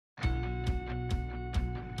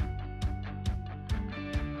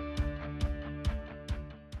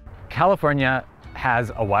California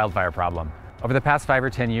has a wildfire problem. Over the past 5 or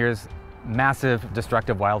 10 years, massive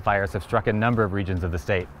destructive wildfires have struck a number of regions of the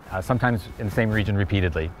state, sometimes in the same region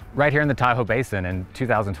repeatedly. Right here in the Tahoe Basin in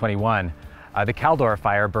 2021, the Caldor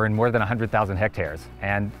fire burned more than 100,000 hectares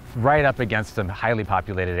and right up against some highly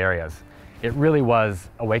populated areas. It really was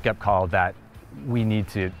a wake-up call that we need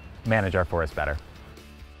to manage our forests better.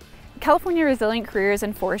 California Resilient Careers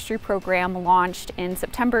and Forestry Program launched in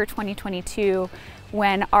September 2022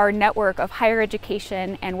 when our network of higher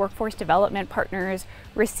education and workforce development partners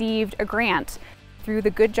received a grant through the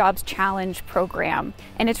Good Jobs Challenge program.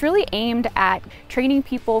 And it's really aimed at training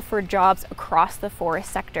people for jobs across the forest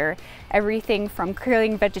sector. Everything from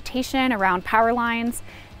clearing vegetation around power lines,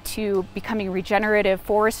 to becoming regenerative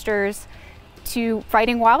foresters, to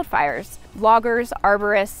fighting wildfires, loggers,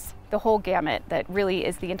 arborists, the whole gamut that really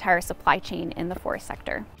is the entire supply chain in the forest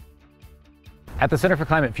sector. At the Center for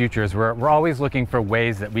Climate Futures, we're always looking for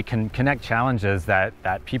ways that we can connect challenges that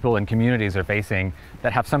people and communities are facing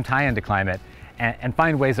that have some tie into climate, and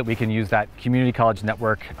find ways that we can use that community college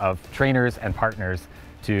network of trainers and partners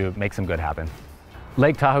to make some good happen.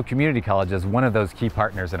 Lake Tahoe Community College is one of those key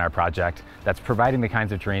partners in our project that's providing the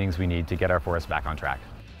kinds of trainings we need to get our forests back on track.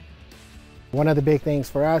 One of the big things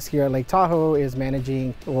for us here at Lake Tahoe is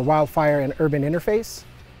managing a wildfire and urban interface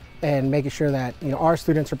and making sure that our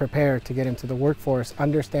students are prepared to get into the workforce,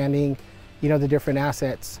 understanding the different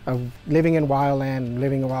assets of living in wildland,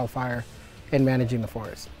 living in wildfire, and managing the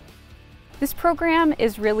forest. This program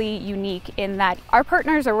is really unique in that our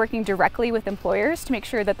partners are working directly with employers to make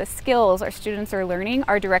sure that the skills our students are learning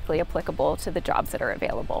are directly applicable to the jobs that are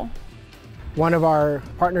available. One of our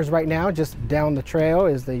partners right now, just down the trail,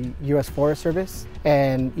 is the U.S. Forest Service,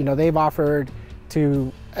 and they've offered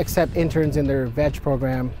to accept interns in their VEG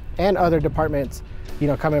program and other departments,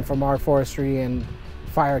 coming from our forestry and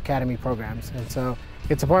fire academy programs. And so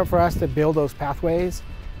it's important for us to build those pathways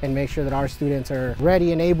and make sure that our students are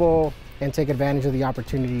ready and able and take advantage of the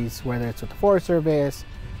opportunities, whether it's with the Forest Service,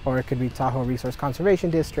 or it could be Tahoe Resource Conservation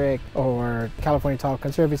District, or California Tahoe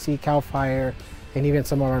Conservancy, CAL FIRE, and even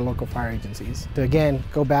some of our local fire agencies, to again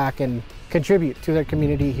go back and contribute to their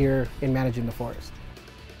community here in managing the forest.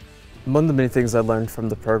 Among the many things I learned from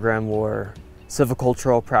the program were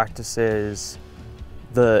silvicultural practices,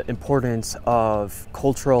 the importance of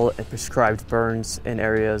cultural and prescribed burns in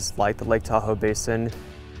areas like the Lake Tahoe Basin.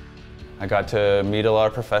 I got to meet a lot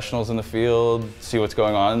of professionals in the field, see what's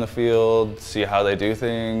going on in the field, see how they do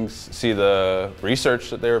things, see the research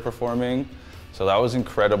that they were performing. So that was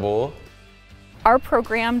incredible. Our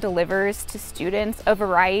program delivers to students a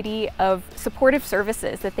variety of supportive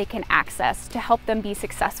services that they can access to help them be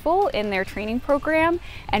successful in their training program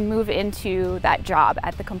and move into that job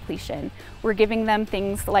at the completion. We're giving them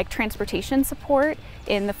things like transportation support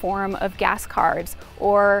in the form of gas cards,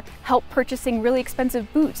 or help purchasing really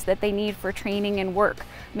expensive boots that they need for training and work.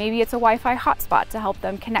 Maybe it's a Wi-Fi hotspot to help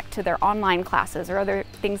them connect to their online classes or other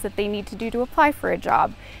things that they need to do to apply for a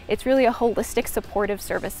job. It's really a holistic supportive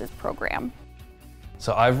services program.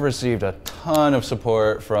 So I've received a ton of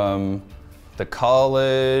support from the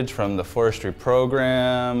college, from the forestry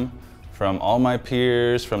program, from all my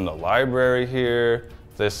peers, from the library here.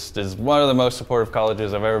 This is one of the most supportive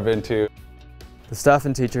colleges I've ever been to. The staff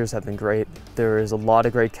and teachers have been great. There is a lot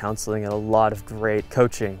of great counseling and a lot of great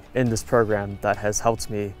coaching in this program that has helped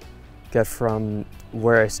me get from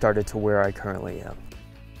where I started to where I currently am.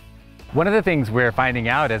 One of the things we're finding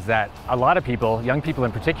out is that a lot of people, young people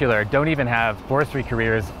in particular, don't even have forestry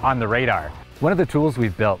careers on the radar. One of the tools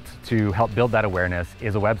we've built to help build that awareness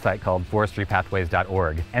is a website called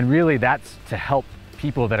forestrypathways.org. And really that's to help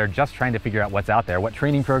people that are just trying to figure out what's out there, what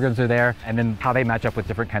training programs are there, and then how they match up with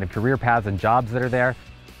different kind of career paths and jobs that are there.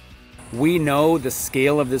 We know the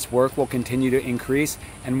scale of this work will continue to increase,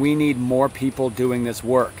 and we need more people doing this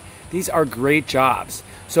work. These are great jobs.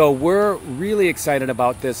 So we're really excited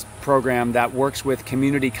about this program that works with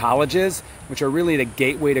community colleges, which are really the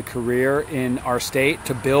gateway to career in our state,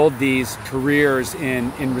 to build these careers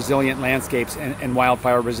in resilient landscapes and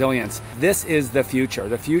wildfire resilience. This is the future.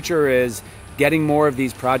 The future is getting more of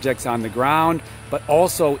these projects on the ground, but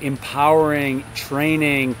also empowering,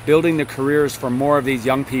 training, building the careers for more of these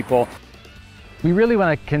young people. We really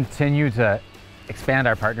want to continue to expand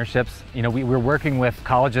our partnerships. We're working with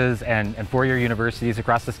colleges and four-year universities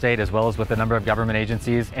across the state, as well as with a number of government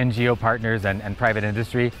agencies, NGO partners, and private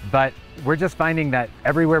industry. But we're just finding that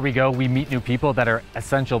everywhere we go, we meet new people that are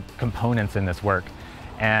essential components in this work.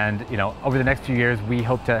 And over the next few years, we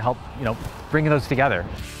hope to help bring those together.